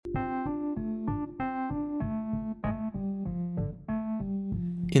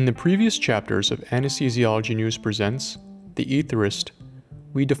In the previous chapters of Anesthesiology News Presents, The Etherist,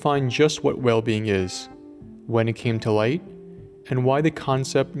 we defined just what well-being is, when it came to light, and why the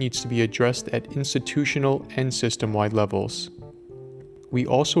concept needs to be addressed at institutional and system-wide levels. We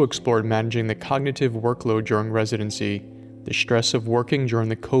also explored managing the cognitive workload during residency, the stress of working during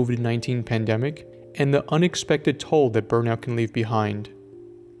the COVID-19 pandemic, and the unexpected toll that burnout can leave behind.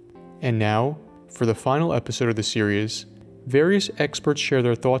 And now, for the final episode of the series, various experts share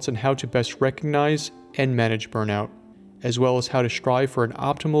their thoughts on how to best recognize and manage burnout, as well as how to strive for an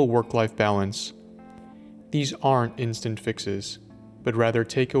optimal work-life balance. These aren't instant fixes, but rather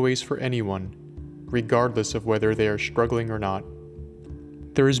takeaways for anyone, regardless of whether they are struggling or not.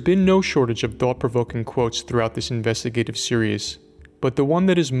 There has been no shortage of thought-provoking quotes throughout this investigative series, but the one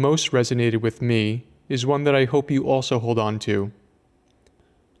that has most resonated with me is one that I hope you also hold on to.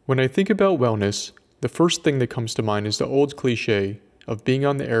 When I think about wellness, the first thing that comes to mind is the old cliche of being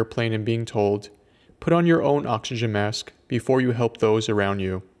on the airplane and being told, put on your own oxygen mask before you help those around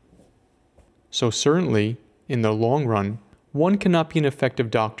you. So certainly, in the long run, one cannot be an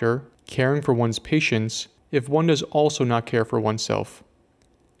effective doctor caring for one's patients if one does also not care for oneself.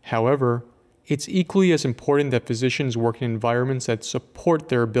 However, it's equally as important that physicians work in environments that support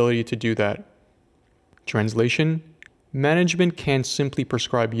their ability to do that. Translation: management can't simply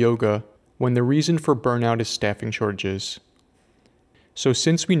prescribe yoga when the reason for burnout is staffing shortages. So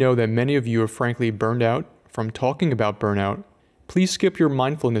since we know that many of you are frankly burned out from talking about burnout, please skip your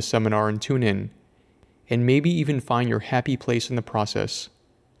mindfulness seminar and tune in, and maybe even find your happy place in the process.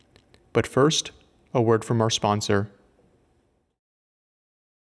 But first, a word from our sponsor.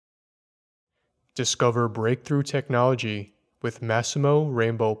 Discover breakthrough technology with Masimo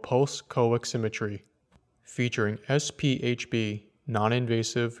Rainbow Pulse Co-Oximetry, featuring SpHb,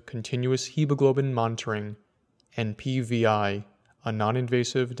 non-invasive continuous hemoglobin monitoring, and PVI, a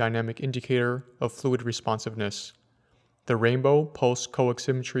non-invasive dynamic indicator of fluid responsiveness. The Rainbow Pulse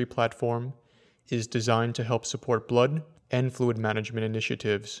Co-Oximetry platform is designed to help support blood and fluid management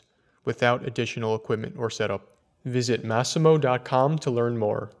initiatives without additional equipment or setup. Visit Masimo.com to learn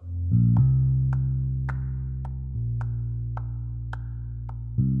more.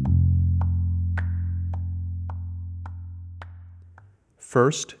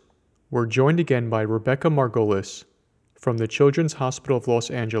 First, we're joined again by Rebecca Margolis from the Children's Hospital of Los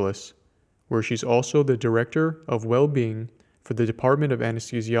Angeles, where she's also the Director of Well-Being for the Department of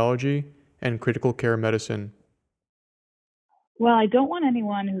Anesthesiology and Critical Care Medicine. Well, I don't want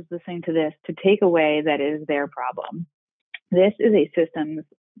anyone who's listening to this to take away that it is their problem. This is a systems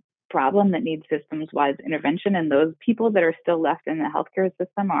problem that needs systems-wide intervention, and those people that are still left in the healthcare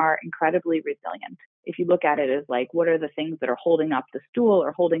system are incredibly resilient. If you look at it as like, what are the things that are holding up the stool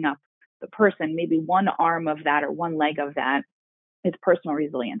or holding up the person, maybe one arm of that or one leg of that is personal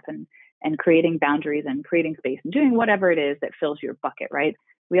resilience and creating boundaries and creating space and doing whatever it is that fills your bucket, right?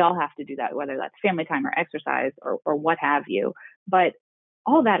 We all have to do that, whether that's family time or exercise or what have you. But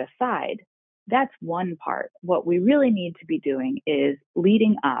all that aside, that's one part. What we really need to be doing is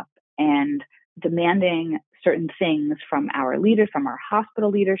leading up and demanding certain things from our leaders, from our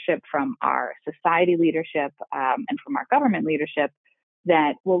hospital leadership, from our society leadership, and from our government leadership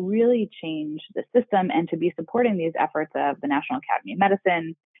that will really change the system, and to be supporting these efforts of the National Academy of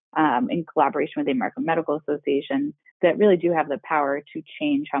Medicine in collaboration with the American Medical Association that really do have the power to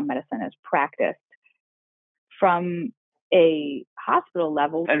change how medicine is practiced. From a hospital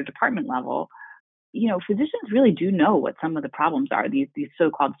level, at a department level, physicians really do know what some of the problems are, these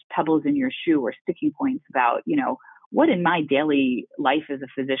so-called pebbles in your shoe or sticking points about, what in my daily life as a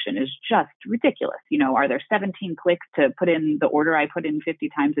physician is just ridiculous. Are there 17 clicks to put in the order I put in 50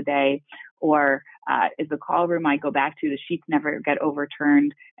 times a day? Or is the call room I go back to, the sheets never get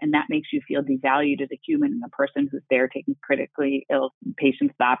overturned, and that makes you feel devalued as a human and a person who's there taking critically ill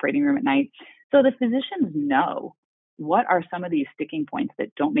patients to the operating room at night? So the physicians know what are some of these sticking points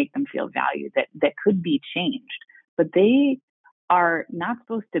that don't make them feel valued, that could be changed. But they are not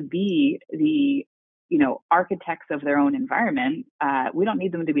supposed to be the architects of their own environment. We don't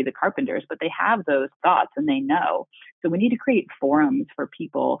need them to be the carpenters, but they have those thoughts and they know. So we need to create forums for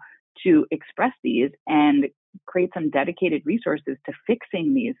people to express these and create some dedicated resources to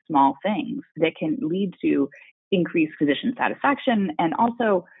fixing these small things that can lead to increased physician satisfaction. And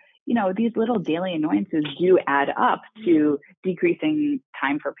also, these little daily annoyances do add up to decreasing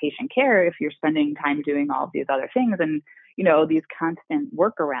time for patient care if you're spending time doing all of these other things. And these constant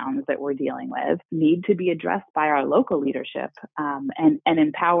workarounds that we're dealing with need to be addressed by our local leadership and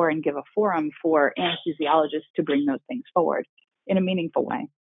empower and give a forum for anesthesiologists to bring those things forward in a meaningful way.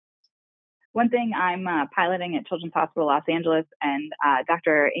 One thing I'm piloting at Children's Hospital Los Angeles, and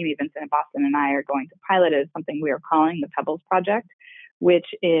Dr. Amy Vincent in Boston and I are going to pilot, is something we are calling the Pebbles Project, which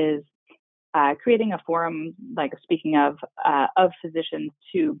is creating a forum, like speaking of physicians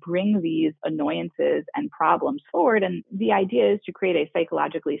to bring these annoyances and problems forward. And the idea is to create a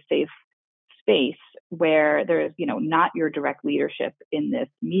psychologically safe space where there is, not your direct leadership in this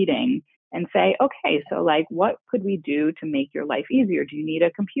meeting, and say, okay, so like, what could we do to make your life easier? Do you need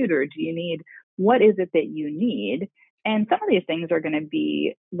a computer? What is it that you need? And some of these things are going to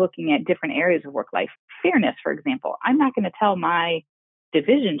be looking at different areas of work-life fairness, for example. I'm not going to tell my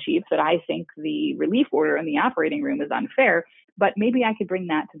division chief that I think the relief order in the operating room is unfair, but maybe I could bring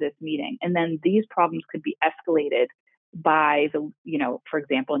that to this meeting. And then these problems could be escalated by for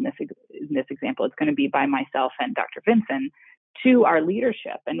example, in this example, it's going to be by myself and Dr. Vincent to our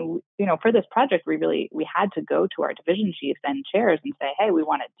leadership. And, for this project, we had to go to our division chiefs and chairs and say, hey, we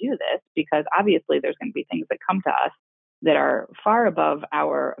want to do this because obviously there's going to be things that come to us that are far above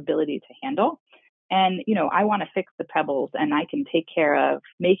our ability to handle. And, I want to fix the pebbles, and I can take care of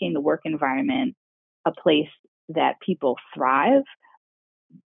making the work environment a place that people thrive.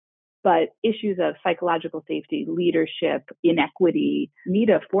 But issues of psychological safety, leadership, inequity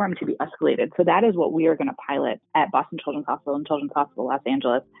need a forum to be escalated. So that is what we are going to pilot at Boston Children's Hospital and Children's Hospital Los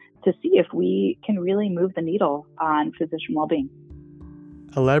Angeles to see if we can really move the needle on physician well-being.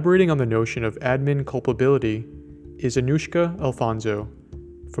 Elaborating on the notion of admin culpability is Anushka Alfonso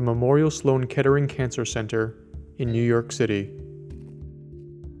from Memorial Sloan Kettering Cancer Center in New York City.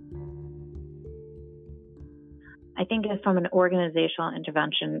 I think from an organizational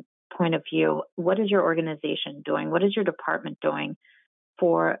intervention point of view, what is your organization doing? What is your department doing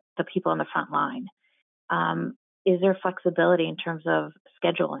for the people on the front line? Is there flexibility in terms of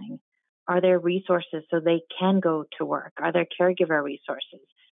scheduling? Are there resources so they can go to work? Are there caregiver resources?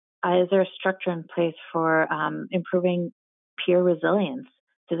 Is there a structure in place for improving peer resilience,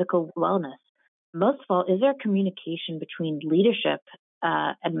 physical wellness? Most of all, is there communication between leadership,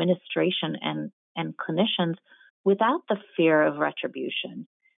 administration, and clinicians without the fear of retribution?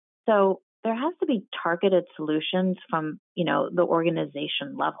 So there has to be targeted solutions from, the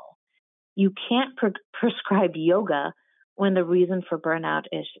organization level. You can't prescribe yoga when the reason for burnout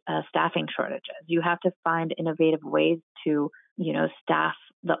is staffing shortages. You have to find innovative ways to, staff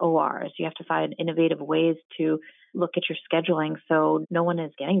the ORs. You have to find innovative ways to look at your scheduling so no one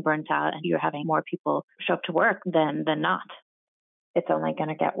is getting burnt out and you're having more people show up to work than not. It's only going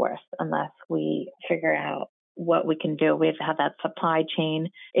to get worse unless we figure out what we can do. We've had that supply chain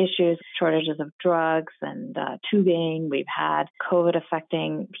issues, shortages of drugs and tubing. We've had COVID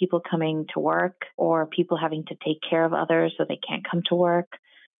affecting people coming to work or people having to take care of others so they can't come to work.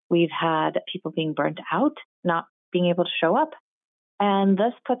 We've had people being burnt out, not being able to show up. And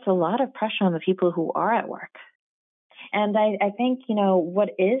this puts a lot of pressure on the people who are at work. And I think, what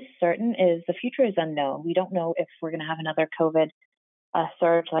is certain is the future is unknown. We don't know if we're going to have another COVID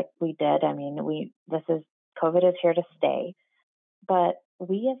surge like we did. I mean, COVID is here to stay, but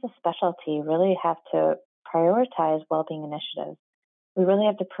we as a specialty really have to prioritize well-being initiatives. We really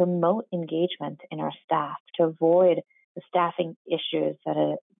have to promote engagement in our staff to avoid the staffing issues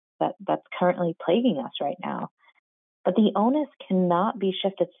that's currently plaguing us right now. But the onus cannot be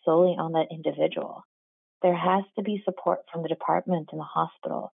shifted solely on that individual. There has to be support from the department and the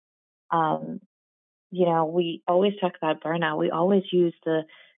hospital. We always talk about burnout. We always use the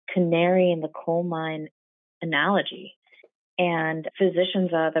canary in the coal mine analogy. And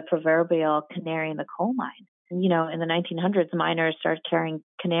physicians are the proverbial canary in the coal mine. In the 1900s, miners started carrying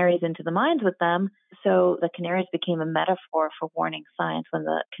canaries into the mines with them. So the canaries became a metaphor for warning signs. When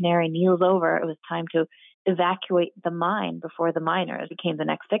the canary kneels over, it was time to evacuate the mine before the miners became the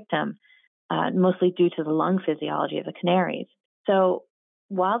next victim, mostly due to the lung physiology of the canaries. So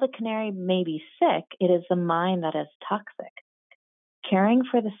while the canary may be sick, it is the mine that is toxic. Caring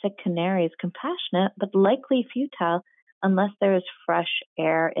for the sick canary is compassionate, but likely futile unless there is fresh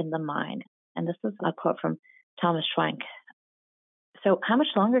air in the mine. And this is a quote from Thomas Schwenk. So how much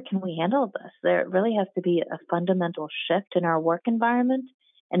longer can we handle this? There really has to be a fundamental shift in our work environment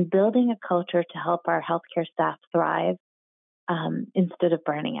and building a culture to help our healthcare staff thrive instead of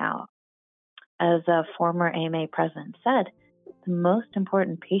burning out. As a former AMA president said, the most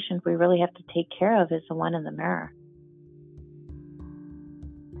important patient we really have to take care of is the one in the mirror.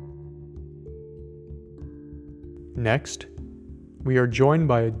 Next, we are joined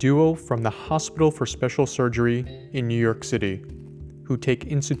by a duo from the Hospital for Special Surgery in New York City, who take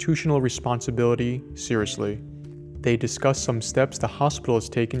institutional responsibility seriously. They discuss some steps the hospital has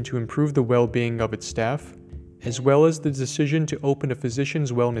taken to improve the well-being of its staff, as well as the decision to open a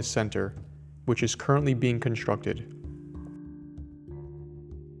physician's wellness center, as well as the decision to open a physician's wellness center. which is currently being constructed.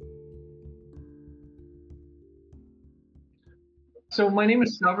 So my name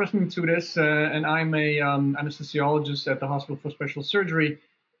is Stavros Mitsoudas, and I'm a anesthesiologist at the Hospital for Special Surgery.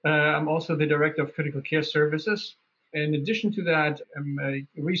 I'm also the director of critical care services. In addition to that, I'm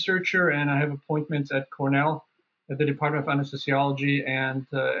a researcher, and I have appointments at Cornell, at the Department of Anesthesiology, and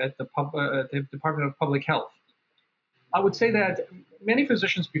at the Department of Public Health. I would say that many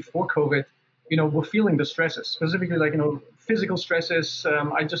physicians before COVID, were feeling the stresses, specifically physical stresses.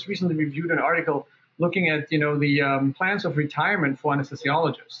 I just recently reviewed an article looking at, the plans of retirement for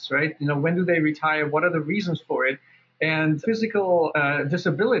anesthesiologists, right? When do they retire? What are the reasons for it? And physical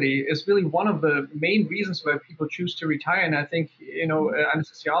disability is really one of the main reasons why people choose to retire. And I think,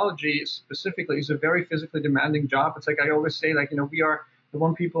 anesthesiology specifically is a very physically demanding job. It's like I always say, we are the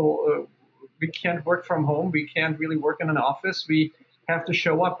one people, we can't work from home. We can't really work in an office. We have to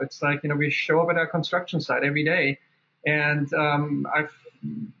show up. It's like, we show up at our construction site every day. And I've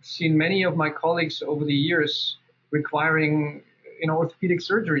seen many of my colleagues over the years requiring, orthopedic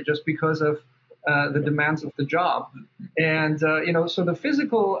surgery just because of the demands of the job. And, so the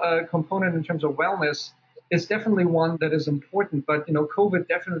physical component in terms of wellness is definitely one that is important. But, COVID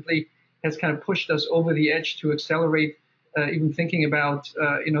definitely has kind of pushed us over the edge to accelerate even thinking about,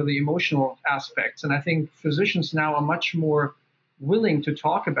 the emotional aspects. And I think physicians now are much more willing to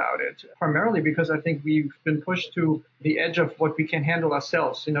talk about it, primarily because I think we've been pushed to the edge of what we can handle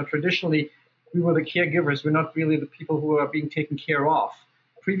ourselves. Traditionally, we were the caregivers. We're not really the people who are being taken care of.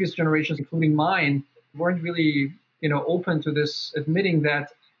 Previous generations, including mine, weren't really, open to this, admitting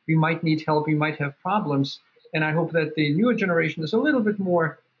that we might need help, we might have problems. And I hope that the newer generation is a little bit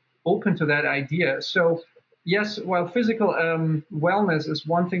more open to that idea. So yes, while physical wellness is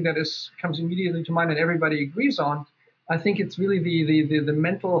one thing that comes immediately to mind and everybody agrees on, I think it's really the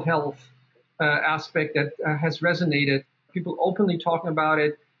mental health aspect that has resonated. People openly talking about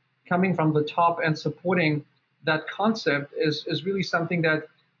it, coming from the top and supporting that concept is really something that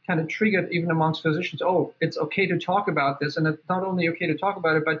kind of triggered even amongst physicians. Oh, it's okay to talk about this. And it's not only okay to talk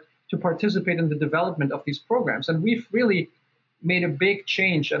about it, but to participate in the development of these programs. And we've really made a big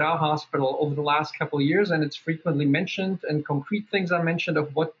change at our hospital over the last couple of years. And it's frequently mentioned, and concrete things are mentioned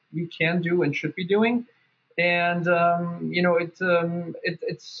of what we can do and should be doing. And,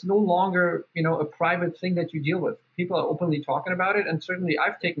 it's no longer, a private thing that you deal with. People are openly talking about it. And certainly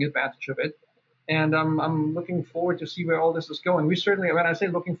I've taken advantage of it. And I'm looking forward to see where all this is going. We certainly, when I say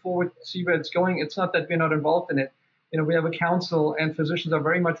looking forward to see where it's going, it's not that we're not involved in it. We have a council and physicians are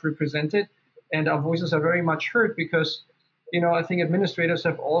very much represented and our voices are very much heard because, I think administrators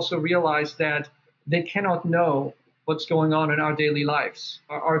have also realized that they cannot know what's going on in our daily lives,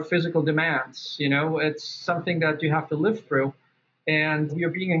 our physical demands. It's something that you have to live through, and we are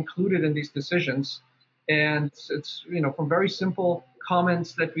being included in these decisions. And it's, from very simple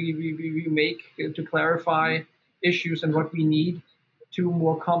comments that we make to clarify issues and what we need to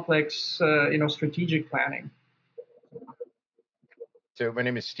more complex, strategic planning. So my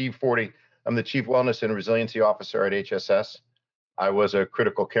name is Steve Forty. I'm the Chief Wellness and Resiliency Officer at HSS. I was a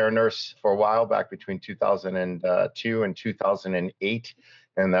critical care nurse for a while, back between 2002 and 2008.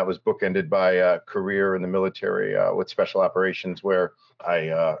 And that was bookended by a career in the military with special operations, where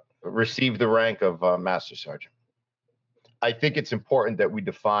I received the rank of Master Sergeant. I think it's important that we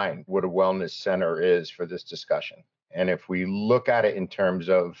define what a wellness center is for this discussion. And if we look at it in terms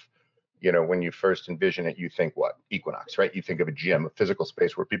of, when you first envision it, you think what? Equinox, right? You think of a gym, a physical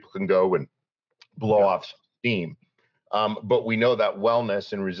space where people can go and blow off steam. But we know that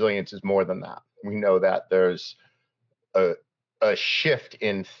wellness and resilience is more than that. We know that there's a shift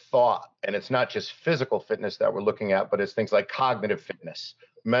in thought, and it's not just physical fitness that we're looking at, but it's things like cognitive fitness,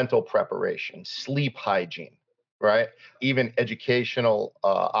 mental preparation, sleep hygiene, right? Even educational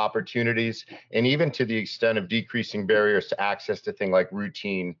opportunities, and even to the extent of decreasing barriers to access to things like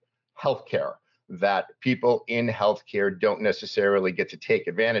routine healthcare that people in healthcare don't necessarily get to take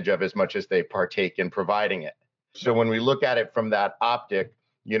advantage of as much as they partake in providing it. So when we look at it from that optic,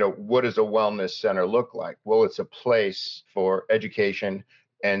 what does a wellness center look like? Well, it's a place for education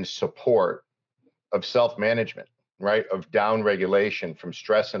and support of self-management, right? Of down regulation from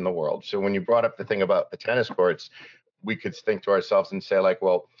stress in the world. So when you brought up the thing about the tennis courts, we could think to ourselves and say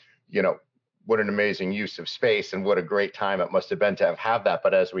well, what an amazing use of space and what a great time it must have been to have that.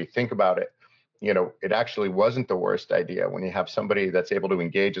 But as we think about it, it actually wasn't the worst idea when you have somebody that's able to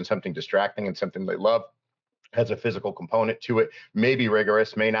engage in something distracting and something they love, has a physical component to it, may be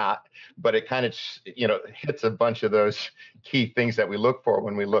rigorous, may not, but it kind of, hits a bunch of those key things that we look for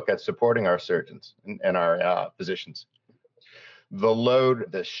when we look at supporting our surgeons and our physicians. the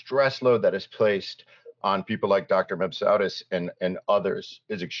load, the stress load that is placed on people like Dr. Mabsoudas and others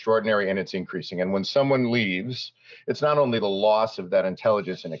is extraordinary, and it's increasing. And when someone leaves, it's not only the loss of that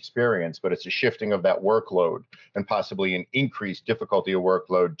intelligence and experience, but it's a shifting of that workload and possibly an increased difficulty of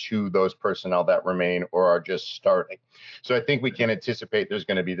workload to those personnel that remain or are just starting. So I think we can anticipate there's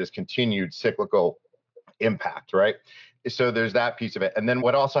going to be this continued cyclical impact, right? So there's that piece of it. And then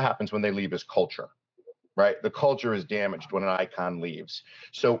what also happens when they leave is culture, right? The culture is damaged when an icon leaves.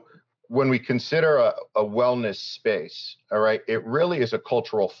 So when we consider a wellness space, all right, it really is a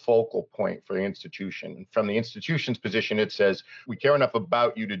cultural focal point for the institution. And from the institution's position, it says, we care enough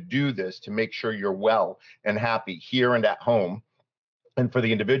about you to do this to make sure you're well and happy here and at home. And for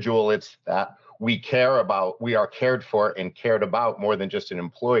the individual, it's that we are cared for and cared about more than just an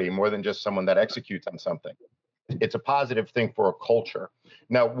employee, more than just someone that executes on something. It's a positive thing for a culture.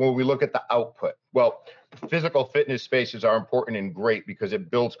 Now, when we look at the output, well, physical fitness spaces are important and great because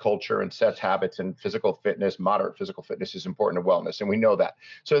it builds culture and sets habits, and physical fitness, moderate physical fitness is important to wellness, and we know that.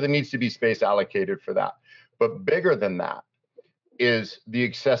 So there needs to be space allocated for that. But bigger than that is the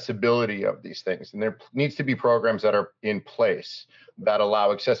accessibility of these things. And there needs to be programs that are in place that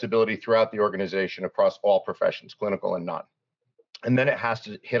allow accessibility throughout the organization across all professions, clinical and non. And then it has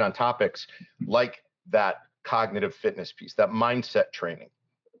to hit on topics like that cognitive fitness piece, that mindset training,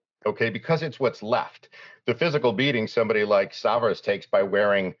 okay? Because it's what's left. The physical beating somebody like Stavros takes by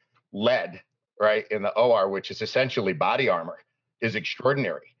wearing lead, right, in the OR, which is essentially body armor, is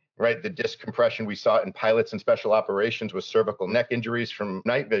extraordinary, right? The disc compression we saw in pilots and special operations with cervical neck injuries from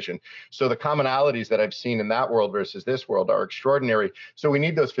night vision. So the commonalities that I've seen in that world versus this world are extraordinary. So we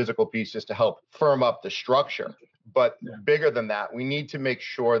need those physical pieces to help firm up the structure. But bigger than that, we need to make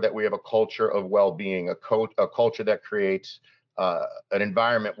sure that we have a culture of well-being, a culture that creates an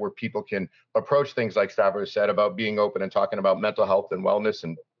environment where people can approach things like Stavros said about being open and talking about mental health and wellness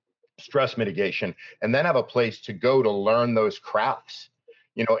and stress mitigation, and then have a place to go to learn those crafts.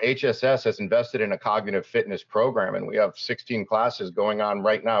 You know, HSS has invested in a cognitive fitness program, and we have 16 classes going on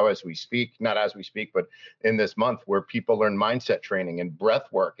right now as we speak, not as we speak, but in this month, where people learn mindset training and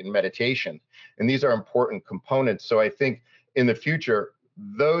breath work and meditation. And these are important components. So I think in the future,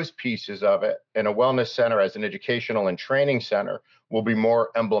 those pieces of it and a wellness center as an educational and training center will be more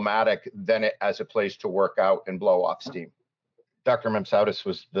emblematic than it as a place to work out and blow off steam. Dr. Mabsoudas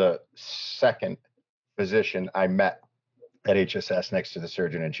was the second physician I met at HSS next to the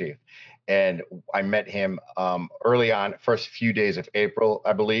surgeon in chief. And I met him early on, first few days of April,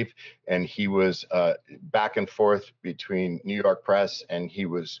 I believe. And he was back and forth between New York Press, and he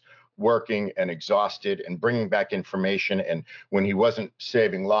was working and exhausted and bringing back information. And when he wasn't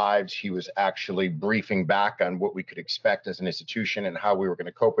saving lives, he was actually briefing back on what we could expect as an institution and how we were going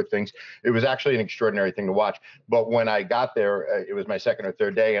to cope with things. It was actually an extraordinary thing to watch. But when I got there, it was my second or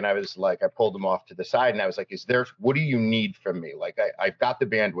third day, and I was like, I pulled him off to the side and I was like, what do you need from me? Like, I've got the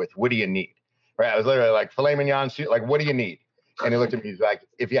bandwidth. What do you need? Right. I was literally like, filet mignon, like, what do you need? And he looked at me, he's like,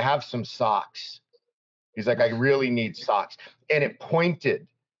 if you have some socks. He's like, I really need socks. And it pointed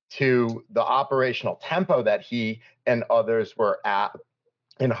to the operational tempo that he and others were at,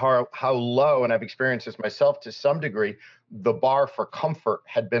 and how low, and I've experienced this myself to some degree, the bar for comfort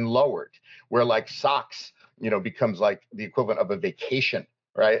had been lowered, where like socks, you know, becomes like the equivalent of a vacation,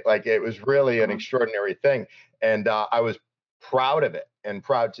 right? Like it was really an extraordinary thing. And I was proud of it and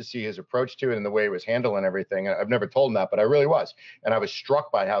proud to see his approach to it and the way he was handling everything. I've never told him that, but I really was. And I was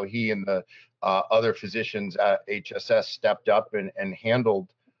struck by how he and the other physicians at HSS stepped up and handled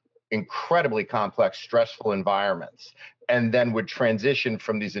incredibly complex, stressful environments, and then would transition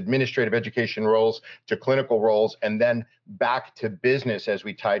from these administrative education roles to clinical roles, and then back to business as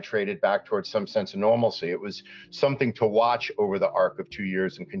we titrated back towards some sense of normalcy. It was something to watch over the arc of 2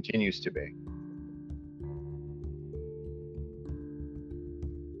 years and continues to be.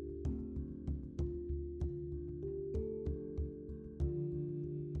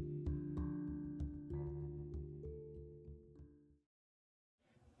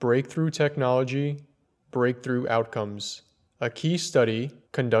 Breakthrough technology, breakthrough outcomes. A key study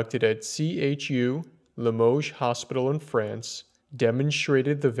conducted at CHU Limoges Hospital in France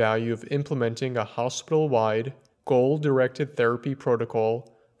demonstrated the value of implementing a hospital-wide, goal-directed therapy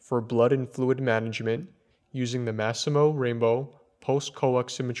protocol for blood and fluid management using the Masimo Rainbow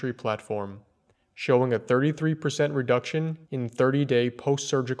post-co-oximetry platform, showing a 33% reduction in 30-day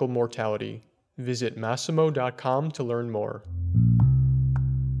post-surgical mortality. Visit Masimo.com to learn more.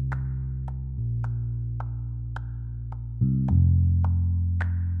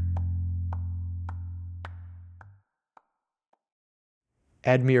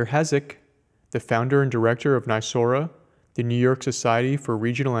 Admir Hazik, the founder and director of Nysora, The New York Society for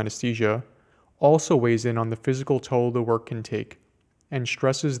Regional Anesthesia also weighs in on the physical toll the work can take and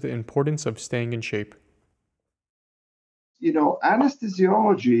stresses the importance of staying in shape.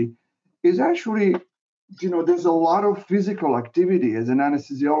 Anesthesiology is actually, there's a lot of physical activity. As an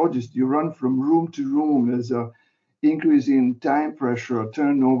anesthesiologist, you run from room to room. There's a increase in time pressure,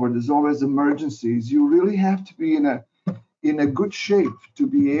 turnover. There's always emergencies. You really have to be in a good shape to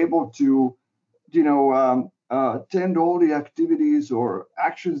be able to, attend all the activities or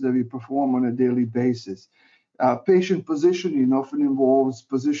actions that we perform on a daily basis. Patient positioning often involves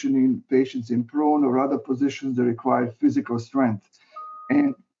positioning patients in prone or other positions that require physical strength.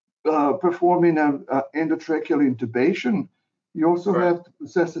 And performing an endotracheal intubation, you also have to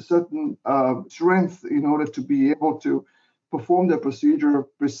possess a certain strength in order to be able to perform the procedure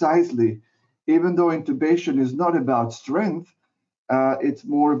precisely. Even though intubation is not about strength, it's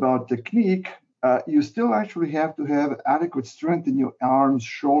more about technique, you still actually have to have adequate strength in your arms,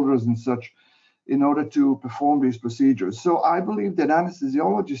 shoulders, and such in order to perform these procedures. So I believe that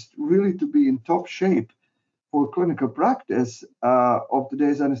anesthesiologists really to be in top shape for clinical practice of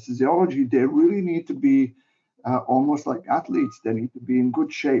today's anesthesiology, they really need to be almost like athletes. They need to be in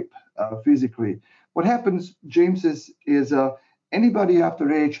good shape physically. What happens, James, is anybody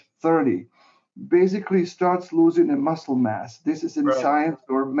after age 30 basically starts losing a muscle mass. This is in science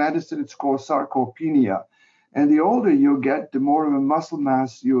or medicine, it's called sarcopenia. And the older you get, the more of a muscle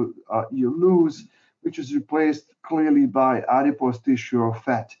mass you lose, which is replaced clearly by adipose tissue or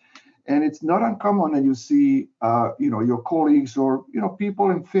fat. And it's not uncommon that you see, your colleagues or, people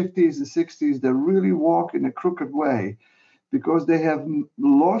in 50s and 60s that really walk in a crooked way because they have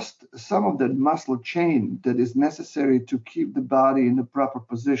lost some of that muscle chain that is necessary to keep the body in the proper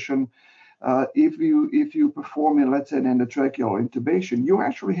position. If you perform, let's say, an endotracheal intubation, you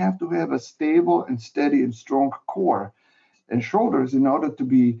actually have to have a stable and steady and strong core and shoulders in order to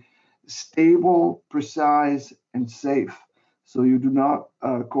be stable, precise, and safe. So you do not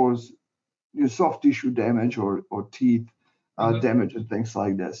cause soft tissue damage or teeth damage and things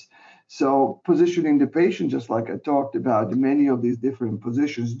like this. So positioning the patient, just like I talked about, many of these different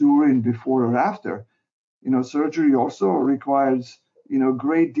positions during, before, or after, surgery also requires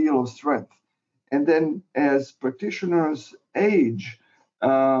great deal of strength. And then as practitioners age,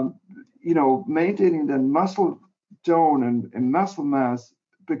 maintaining the muscle tone and muscle mass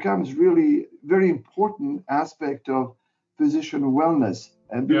becomes really very important aspect of physician wellness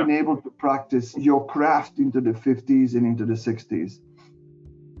and being able to practice your craft into the 50s and into the 60s.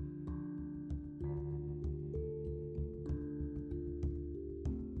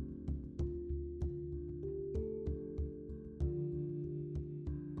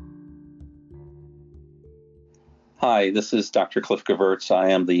 Hi, this is Dr. Cliff Gewurz. I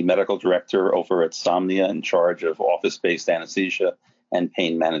am the medical director over at Somnia in charge of office-based anesthesia and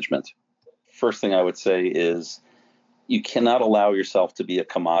pain management. First thing I would say is you cannot allow yourself to be a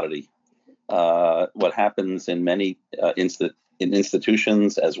commodity. What happens in many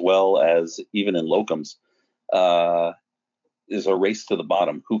institutions as well as even in locums is a race to the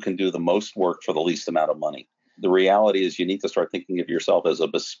bottom. Who can do the most work for the least amount of money? The reality is you need to start thinking of yourself as a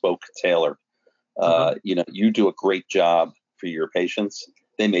bespoke tailor. You do a great job for your patients.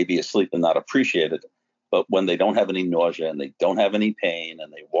 They may be asleep and not appreciate it, but when they don't have any nausea and they don't have any pain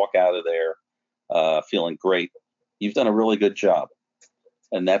and they walk out of there feeling great, you've done a really good job.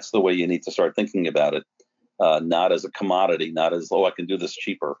 And that's the way you need to start thinking about it, not as a commodity, not as, I can do this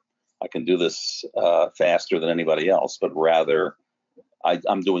cheaper. I can do this faster than anybody else, but rather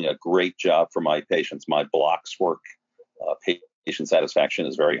I'm doing a great job for my patients. My blocks work. Patient satisfaction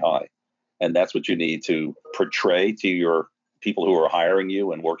is very high. And that's what you need to portray to your people who are hiring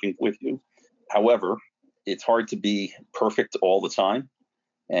you and working with you. However, it's hard to be perfect all the time.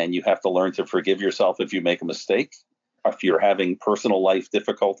 And you have to learn to forgive yourself if you make a mistake. If you're having personal life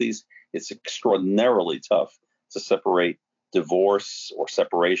difficulties, it's extraordinarily tough to separate divorce or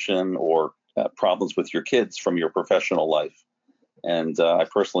separation or problems with your kids from your professional life. And I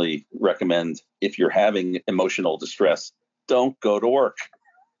personally recommend if you're having emotional distress, don't go to work.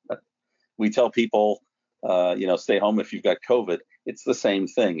 We tell people, stay home if you've got COVID. It's the same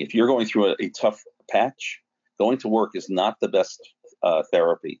thing. If you're going through a tough patch, going to work is not the best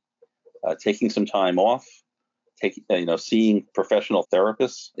therapy. Taking some time off, seeing professional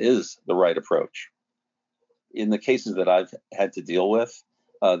therapists is the right approach. In the cases that I've had to deal with,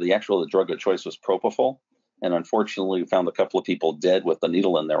 the drug of choice was propofol. And unfortunately, we found a couple of people dead with a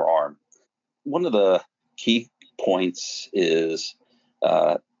needle in their arm. One of the key points is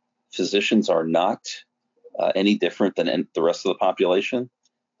physicians are not any different than the rest of the population.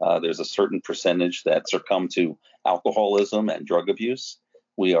 There's a certain percentage that succumb to alcoholism and drug abuse.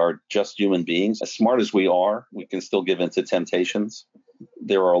 We are just human beings. As smart as we are, we can still give into temptations.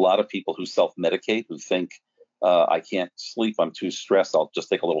 There are a lot of people who self-medicate, who think, I can't sleep, I'm too stressed, I'll just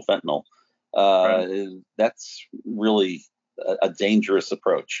take a little fentanyl. Right. That's really a dangerous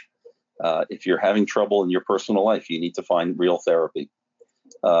approach. If you're having trouble in your personal life, you need to find real therapy.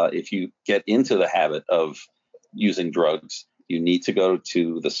 If you get into the habit of using drugs, you need to go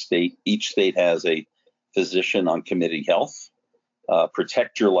to the state. Each state has a physician on committee health.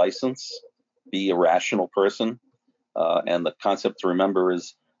 Protect your license. Be a rational person. And the concept to remember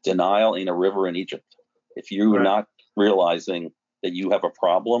is denial ain't a river in Egypt. If you're right. not realizing that you have a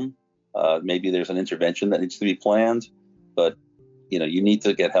problem, maybe there's an intervention that needs to be planned, but you need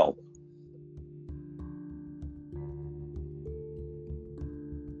to get help.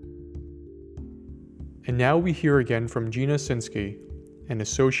 And now we hear again from Gina Sinsky, an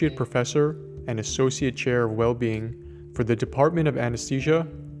associate professor and associate chair of well-being for the Department of Anesthesia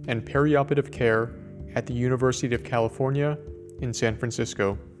and Perioperative Care at the University of California in San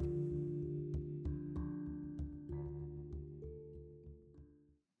Francisco.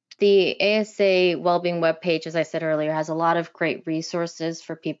 The ASA Wellbeing webpage, as I said earlier, has a lot of great resources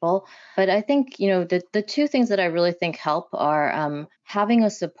for people. But I think, the two things that I really think help are having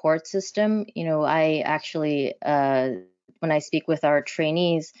a support system. I actually, when I speak with our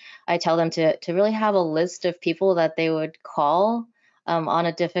trainees, I tell them to really have a list of people that they would call on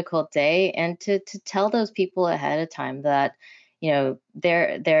a difficult day, and to tell those people ahead of time that,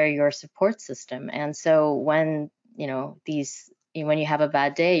 they're your support system. And so when you have a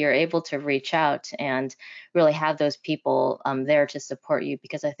bad day, you're able to reach out and really have those people there to support you,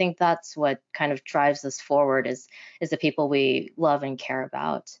 because I think that's what kind of drives us forward is the people we love and care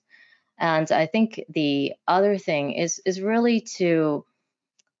about. And I think the other thing is really to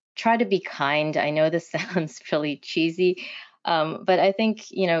try to be kind. I know this sounds really cheesy, but I think,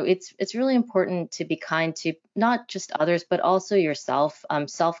 it's really important to be kind to not just others, but also yourself.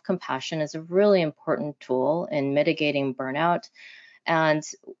 Self-compassion is a really important tool in mitigating burnout. And,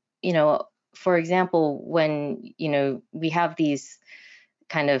 for example, when, we have these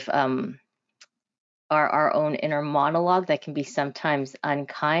kind of our own inner monologue that can be sometimes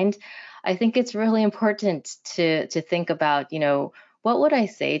unkind, I think it's really important to think about, what would I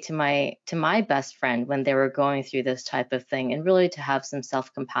say to my best friend when they were going through this type of thing, and really to have some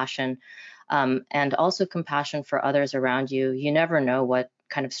self-compassion and also compassion for others around you. You never know what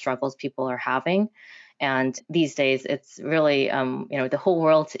kind of struggles people are having. And these days, it's really, the whole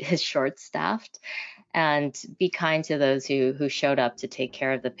world is short-staffed. And be kind to those who showed up to take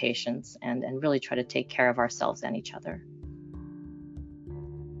care of the patients, and really try to take care of ourselves and each other.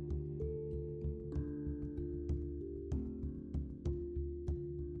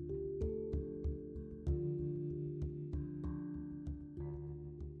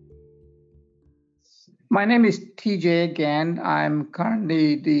 My name is TJ again. I'm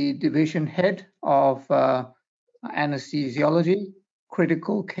currently the division head of anesthesiology,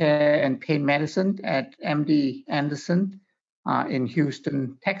 critical care, and pain medicine at MD Anderson in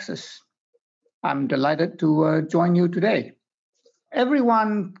Houston, Texas. I'm delighted to join you today.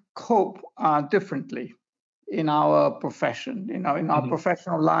 Everyone cope differently in our profession, in our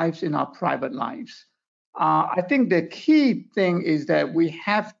professional lives, in our private lives. I think the key thing is that we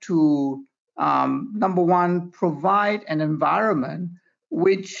have to number one, provide an environment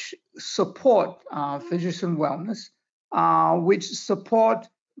which support physician wellness, which support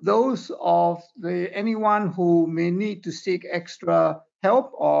those of anyone who may need to seek extra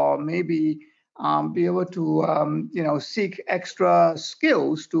help, or maybe be able to seek extra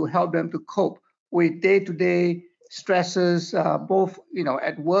skills to help them to cope with day-to-day stresses, both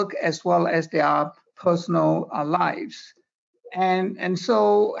at work as well as their personal lives. And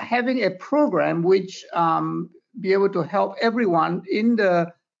so having a program which be able to help everyone in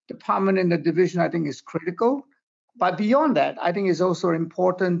the department, in the division, I think is critical. But beyond that, I think it's also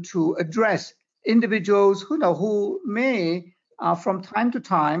important to address individuals who may, from time to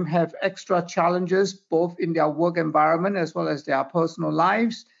time, have extra challenges, both in their work environment as well as their personal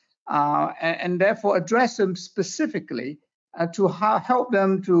lives, and therefore address them specifically to help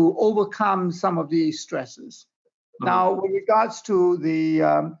them to overcome some of these stresses. Now, with regards to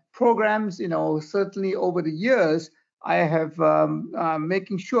the programs, certainly over the years, I have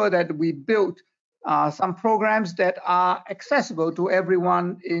making sure that we built some programs that are accessible to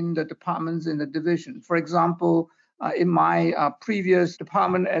everyone in the departments in the division. For example, in my previous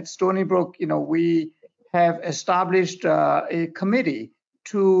department at Stony Brook, we have established a committee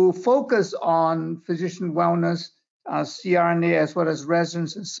to focus on physician wellness, CRNA, as well as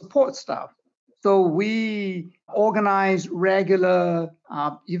residents and support staff. So we organize regular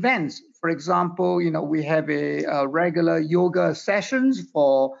events. For example, we have a regular yoga sessions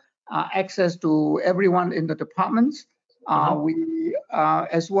for access to everyone in the departments. We,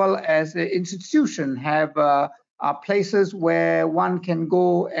 as well as the institution, have places where one can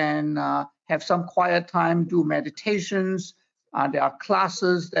go and have some quiet time, do meditations. There are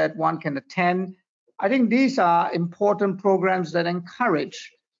classes that one can attend. I think these are important programs that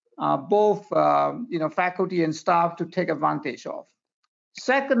encourage both faculty and staff to take advantage of.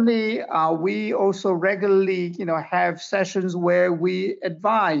 Secondly, we also regularly have sessions where we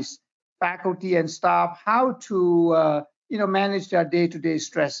advise faculty and staff how to manage their day-to-day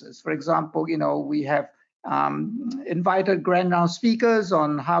stresses. For example, we have invited grand round speakers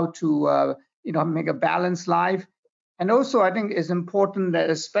on how to make a balanced life. And also, I think it's important that,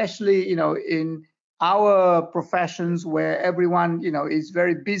 especially in our professions where everyone is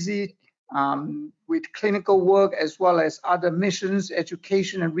very busy with clinical work as well as other missions,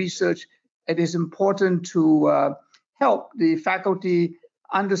 education and research, it is important to help the faculty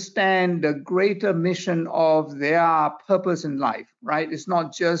understand the greater mission of their purpose in life, right? It's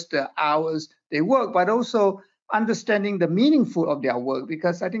not just the hours they work, but also understanding the meaningful of their work.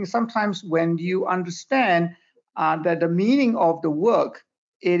 Because I think sometimes when you understand that the meaning of the work,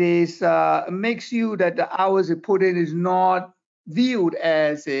 it is makes you that the hours you put in is not viewed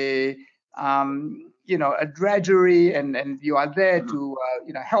as a drudgery, and you are there to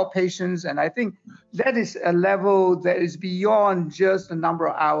help patients. And I think that is a level that is beyond just the number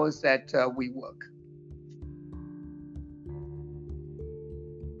of hours that we work.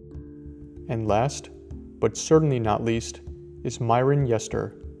 And last, but certainly not least, is Myron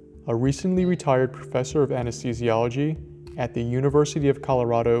Yester, a recently retired professor of anesthesiology at the University of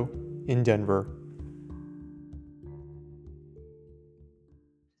Colorado in Denver.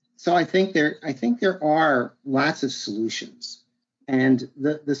 So I think there are lots of solutions, and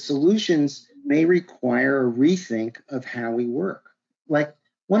the solutions may require a rethink of how we work. Like,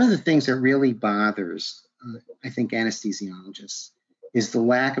 one of the things that really bothers, I think, anesthesiologists is the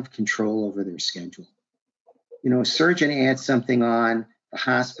lack of control over their schedule. A surgeon adds something on the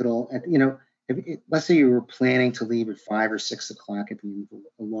hospital. Let's say you were planning to leave at 5 or 6 o'clock at the end of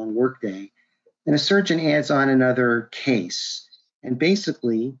a long work day, and a surgeon adds on another case, and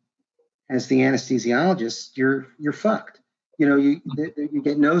basically, as the anesthesiologist, you're fucked. You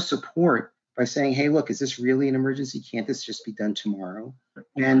get no support by saying, hey, look, is this really an emergency? Can't this just be done tomorrow?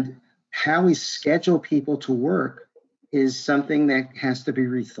 And how we schedule people to work is something that has to be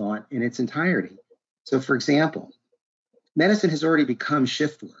rethought in its entirety. So, for example, medicine has already become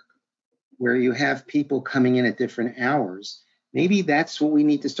shift work, where you have people coming in at different hours. Maybe that's what we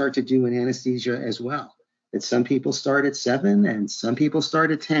need to start to do in anesthesia as well. That some people start at 7 and some people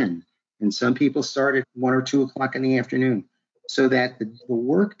start at 10. And some people start at 1 or 2 o'clock in the afternoon, so that the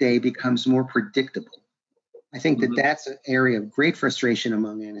workday becomes more predictable. I think that that's an area of great frustration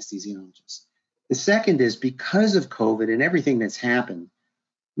among anesthesiologists. The second is, because of COVID and everything that's happened,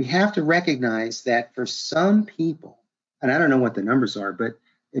 we have to recognize that for some people, and I don't know what the numbers are, but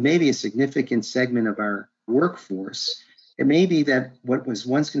it may be a significant segment of our workforce, it may be that what was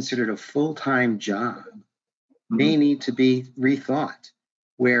once considered a full-time job may need to be rethought,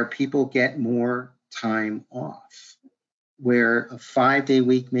 where people get more time off, where a 5-day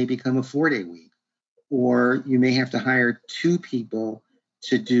week may become a 4-day week, or you may have to hire 2 people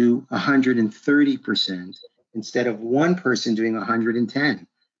to do 130% instead of 1 person doing 110.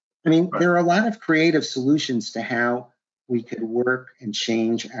 I mean, there are a lot of creative solutions to how we could work and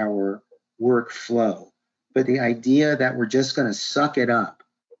change our workflow. But the idea that we're just going to suck it up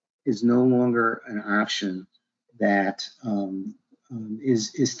is no longer an option that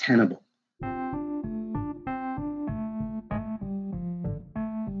is tenable.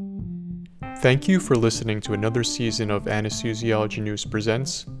 Thank you for listening to another season of Anesthesiology News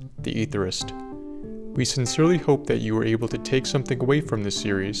Presents The Aetherist. We sincerely hope that you were able to take something away from this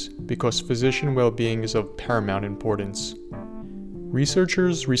series, because physician well-being is of paramount importance.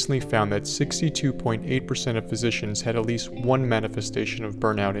 Researchers recently found that 62.8% of physicians had at least one manifestation of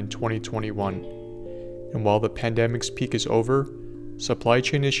burnout in 2021. And while the pandemic's peak is over, supply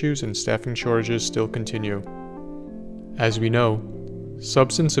chain issues and staffing shortages still continue. As we know,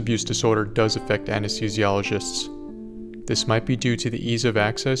 substance abuse disorder does affect anesthesiologists. This might be due to the ease of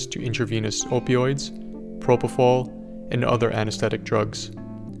access to intravenous opioids, propofol, and other anesthetic drugs.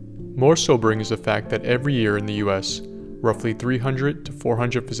 More sobering is the fact that every year in the US, roughly 300 to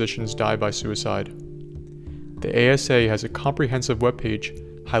 400 physicians die by suicide. The ASA has a comprehensive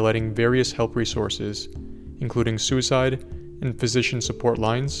webpage highlighting various help resources, including suicide and physician support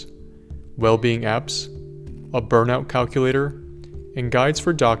lines, well-being apps, a burnout calculator, and guides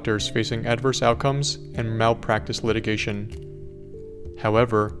for doctors facing adverse outcomes and malpractice litigation.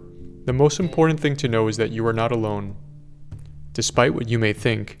 However, the most important thing to know is that you are not alone. Despite what you may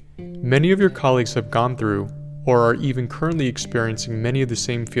think, many of your colleagues have gone through or are even currently experiencing many of the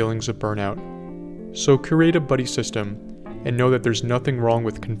same feelings of burnout. So create a buddy system and know that there's nothing wrong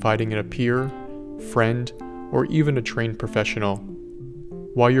with confiding in a peer, friend, or even a trained professional.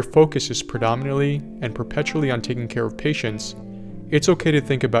 While your focus is predominantly and perpetually on taking care of patients, it's okay to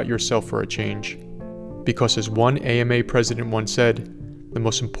think about yourself for a change. Because as one AMA president once said, the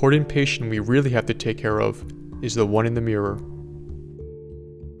most important patient we really have to take care of is the one in the mirror.